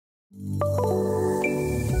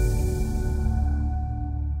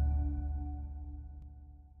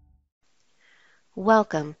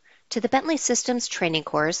Welcome to the Bentley Systems training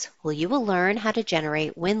course where you will learn how to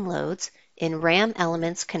generate wind loads in RAM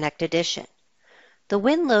Elements Connect Edition. The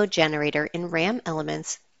wind load generator in RAM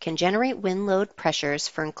Elements can generate wind load pressures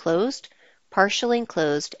for enclosed, partially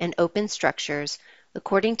enclosed, and open structures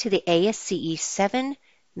according to the ASCE 7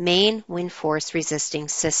 main wind force resisting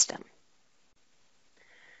system.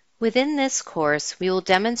 Within this course, we will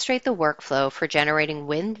demonstrate the workflow for generating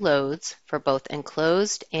wind loads for both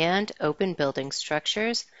enclosed and open building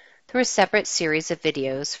structures through a separate series of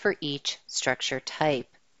videos for each structure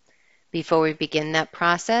type. Before we begin that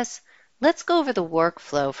process, let's go over the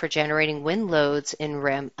workflow for generating wind loads in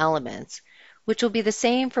RAM Elements, which will be the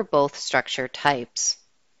same for both structure types.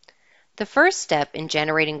 The first step in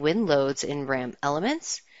generating wind loads in RAM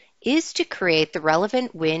Elements is to create the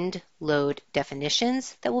relevant wind load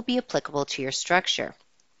definitions that will be applicable to your structure.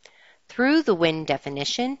 Through the wind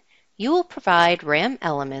definition, you will provide RAM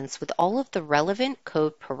Elements with all of the relevant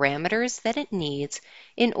code parameters that it needs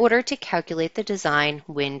in order to calculate the design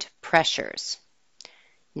wind pressures.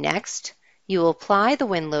 Next, you will apply the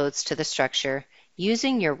wind loads to the structure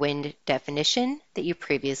using your wind definition that you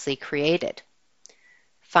previously created.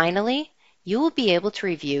 Finally, you will be able to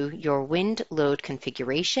review your wind load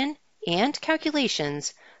configuration and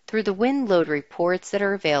calculations through the wind load reports that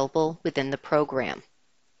are available within the program.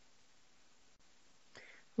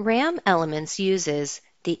 RAM Elements uses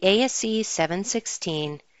the ASCE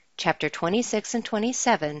 716, Chapter 26 and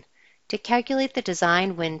 27 to calculate the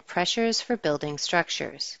design wind pressures for building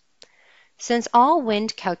structures. Since all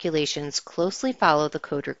wind calculations closely follow the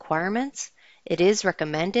code requirements, it is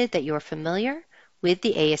recommended that you are familiar with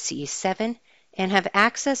the ASCE 7 and have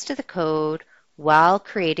access to the code while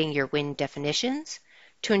creating your wind definitions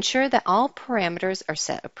to ensure that all parameters are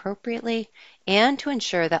set appropriately and to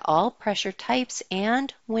ensure that all pressure types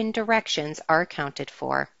and wind directions are accounted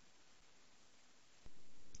for.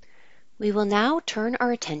 We will now turn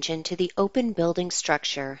our attention to the open building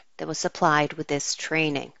structure that was supplied with this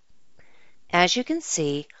training. As you can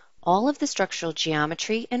see, all of the structural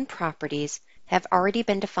geometry and properties have already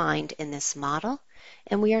been defined in this model,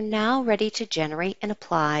 and we are now ready to generate and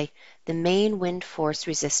apply the main wind force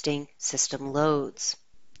resisting system loads.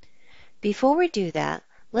 Before we do that,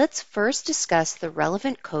 let's first discuss the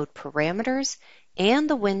relevant code parameters and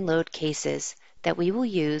the wind load cases that we will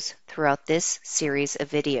use throughout this series of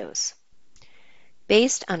videos.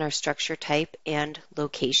 Based on our structure type and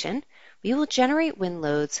location, we will generate wind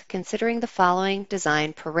loads considering the following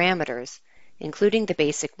design parameters, including the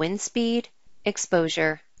basic wind speed,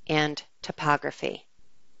 exposure, and topography.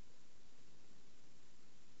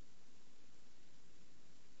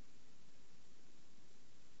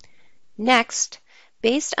 Next,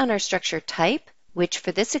 based on our structure type, which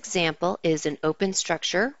for this example is an open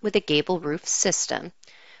structure with a gable roof system,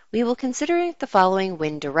 we will consider the following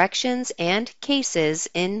wind directions and cases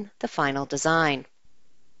in the final design.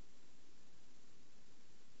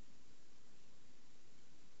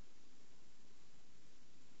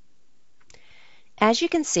 As you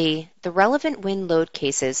can see, the relevant wind load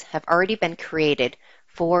cases have already been created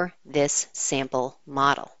for this sample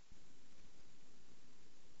model.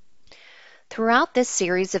 Throughout this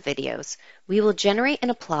series of videos, we will generate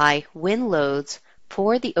and apply wind loads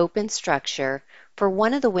for the open structure for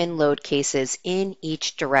one of the wind load cases in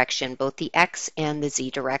each direction, both the X and the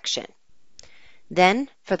Z direction. Then,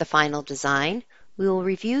 for the final design, we will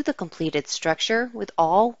review the completed structure with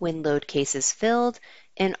all wind load cases filled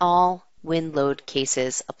and all wind load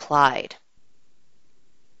cases applied.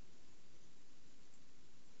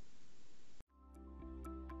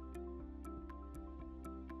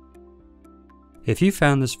 If you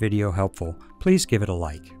found this video helpful, please give it a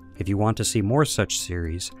like. If you want to see more such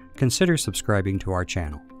series, consider subscribing to our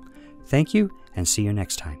channel. Thank you, and see you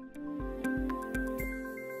next time.